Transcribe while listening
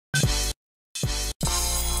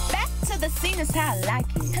the scene is how I like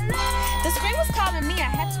it. Hello. The screen was calling me, I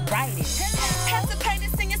had to write it. Hello. Had to paint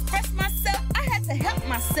this thing, express myself. I had to help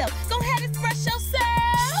myself. Go ahead, express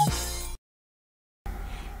yourself.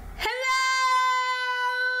 Hello.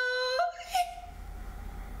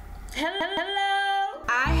 Hello.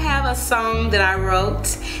 I have a song that I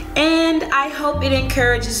wrote, and I hope it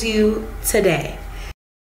encourages you today.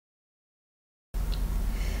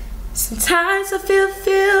 Sometimes I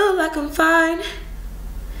feel like I'm fine,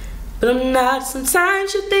 but I'm not.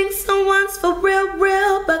 Sometimes you think someone's for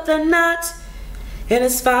real, but they're not. And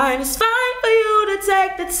it's fine for you to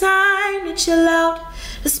take the time to chill out,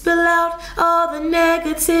 to spill out all the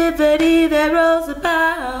negativity that rolls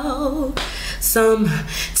about.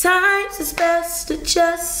 Sometimes it's best to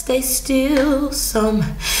just stay still.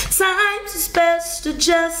 Sometimes it's best to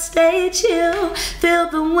just stay chill. Feel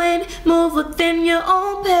the wind move within your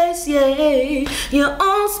own pace, yeah. Your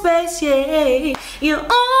own space, yeah. Your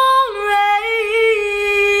own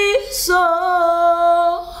race,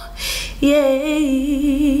 so yeah.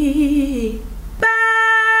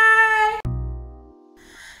 Bye.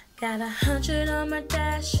 Got 100 on my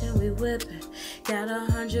dash and we whippin'. Got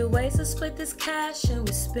 100 ways to split this cash and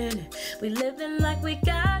we spin it. We living like we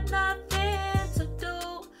got nothing.